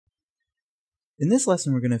In this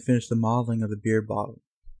lesson, we're going to finish the modeling of the beer bottle.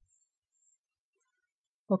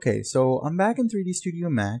 Okay, so I'm back in 3D Studio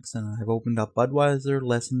Max, and I've opened up Budweiser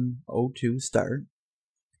Lesson 02 Start.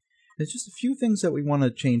 There's just a few things that we want to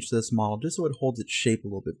change to this model, just so it holds its shape a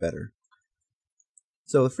little bit better.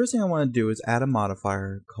 So the first thing I want to do is add a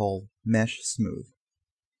modifier called Mesh Smooth.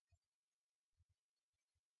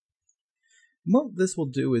 What this will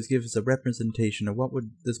do is give us a representation of what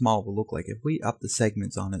would this model would look like if we up the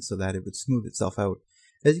segments on it so that it would smooth itself out.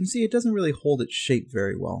 As you can see, it doesn't really hold its shape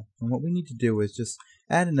very well, and what we need to do is just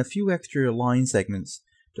add in a few extra line segments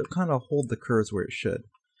to kind of hold the curves where it should.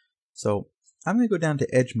 So I'm going to go down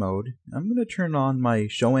to Edge Mode. I'm going to turn on my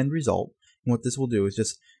Show End Result, and what this will do is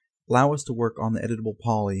just allow us to work on the editable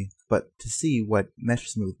poly, but to see what Mesh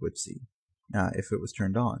Smooth would see if it was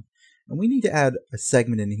turned on. And we need to add a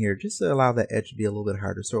segment in here just to allow that edge to be a little bit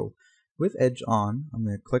harder. So with Edge on, I'm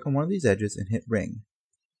going to click on one of these edges and hit Ring.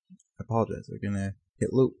 I apologize, we're going to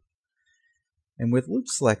hit Loop. And with Loop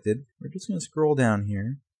selected, we're just going to scroll down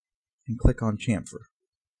here and click on Chamfer.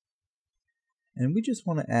 And we just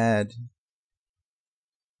want to add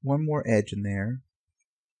one more edge in there,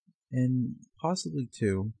 and possibly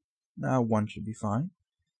two. One should be fine.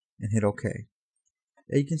 And hit OK.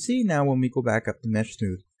 Now you can see now when we go back up to Mesh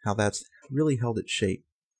Smooth, how that's really held its shape.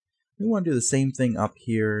 We want to do the same thing up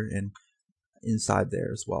here and inside there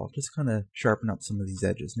as well. Just kind of sharpen up some of these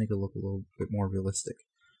edges, make it look a little bit more realistic.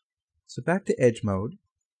 So back to Edge Mode.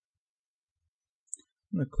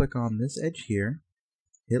 I'm going to click on this edge here,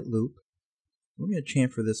 hit Loop. We're going to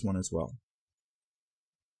chamfer this one as well.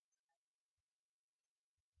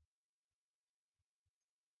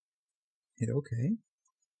 Hit OK.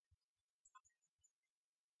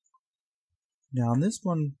 Now on this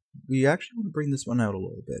one, we actually want to bring this one out a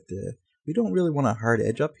little bit. We don't really want a hard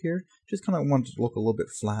edge up here, just kind of want it to look a little bit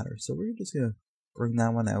flatter. So we're just going to bring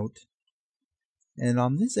that one out. And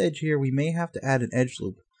on this edge here, we may have to add an edge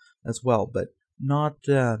loop as well, but not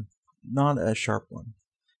a sharp one.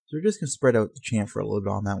 So we're just going to spread out the chamfer a little bit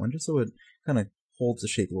on that one, just so it kind of holds the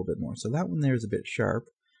shape a little bit more. So that one there is a bit sharp.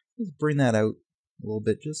 Let's bring that out a little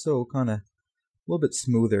bit, just so kind of a little bit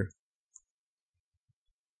smoother.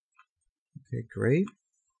 Okay, great.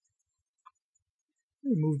 I'm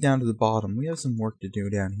going to move down to the bottom. We have some work to do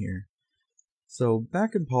down here. So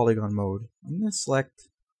back in polygon mode, I'm going to select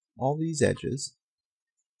all these edges,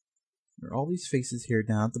 or all these faces here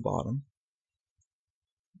down at the bottom.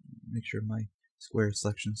 Make sure my square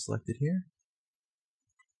selection is selected here.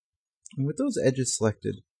 And with those edges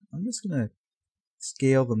selected, I'm just going to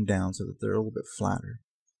scale them down so that they're a little bit flatter.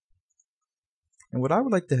 And what I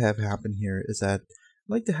would like to have happen here is that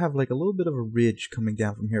I'd like to have like a little bit of a ridge coming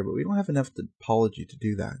down from here, but we don't have enough topology to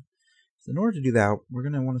do that. So in order to do that, we're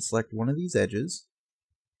going to want to select one of these edges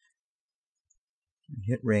and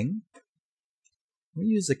hit Ring. We'll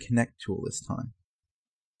use the Connect tool this time.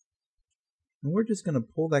 And we're just going to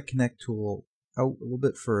pull that Connect tool out a little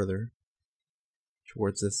bit further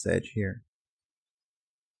towards this edge here.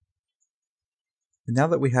 And now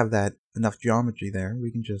that we have that enough geometry there,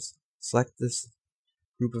 we can just select this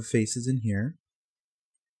group of faces in here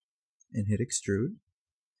and hit Extrude.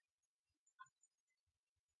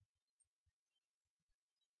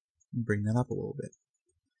 And bring that up a little bit.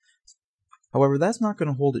 However, that's not going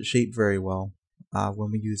to hold its shape very well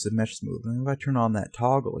when we use the Mesh Smooth. And if I turn on that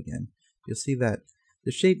toggle again, you'll see that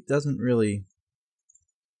the shape doesn't really,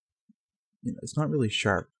 it's not really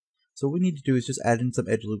sharp. So what we need to do is just add in some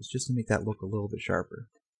edge loops just to make that look a little bit sharper.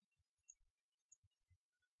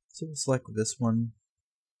 So we'll select this one,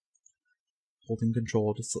 holding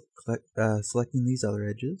Control, just selecting these other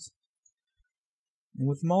edges. And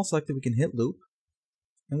with them all selected, we can hit Loop,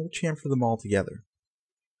 and we'll chamfer them all together.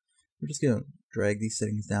 We're just going to drag these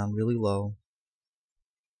settings down really low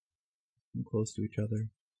and close to each other,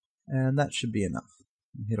 and that should be enough.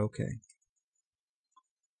 And hit OK.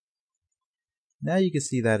 Now you can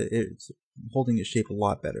see that it's holding its shape a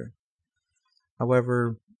lot better.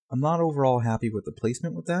 However, I'm not overall happy with the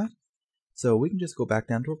placement with that, so we can just go back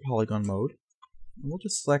down to our polygon mode, and we'll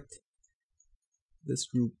just select this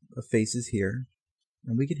group of faces here,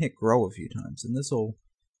 and we can hit Grow a few times, and this will,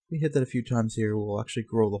 if we hit that a few times here, we'll actually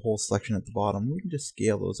grow the whole selection at the bottom. We can just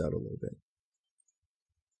scale those out a little bit.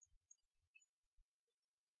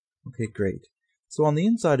 Okay, great. So on the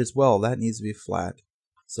inside as well, that needs to be flat.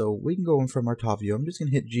 So we can go in from our top view. I'm just going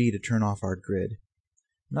to hit G to turn off our grid.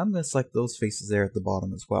 And I'm going to select those faces there at the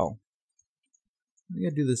bottom as well. We're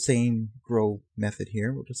going to do the same grow method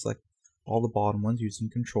here. We'll just select all the bottom ones using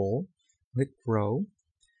Control. Hit Grow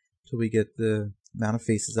until we get the amount of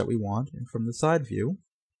faces that we want. And from the side view,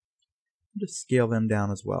 we'll just scale them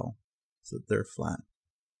down as well so that they're flat.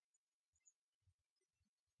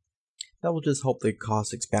 That will just help the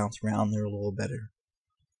caustics bounce around there a little better.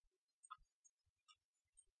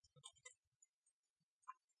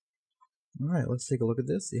 Alright, let's take a look at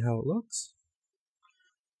this, see how it looks.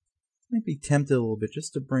 Might be tempted a little bit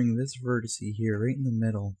just to bring this vertex here right in the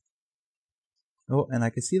middle. Oh, and I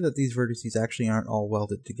can see that these vertices actually aren't all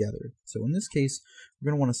welded together. So in this case,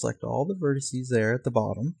 we're going to want to select all the vertices there at the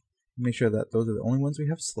bottom. Make sure that those are the only ones we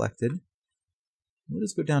have selected. We'll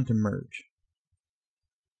just go down to merge.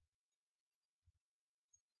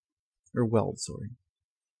 Or weld, sorry.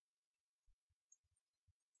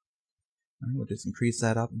 Alright, we'll just increase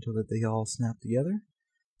that up until that they all snap together.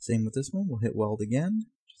 Same with this one, we'll hit weld again.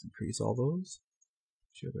 Just increase all those.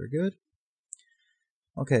 Make sure they're good.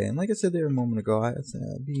 Okay, and like I said there a moment ago,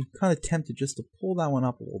 I'd be kind of tempted just to pull that one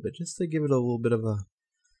up a little bit, just to give it a little bit of a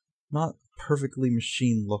not perfectly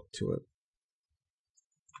machined look to it.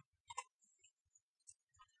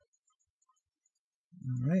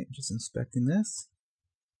 Alright, just inspecting this.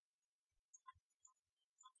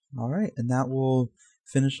 Alright, and that will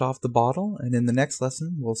finish off the bottle, and in the next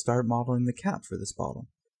lesson we'll start modeling the cap for this bottle.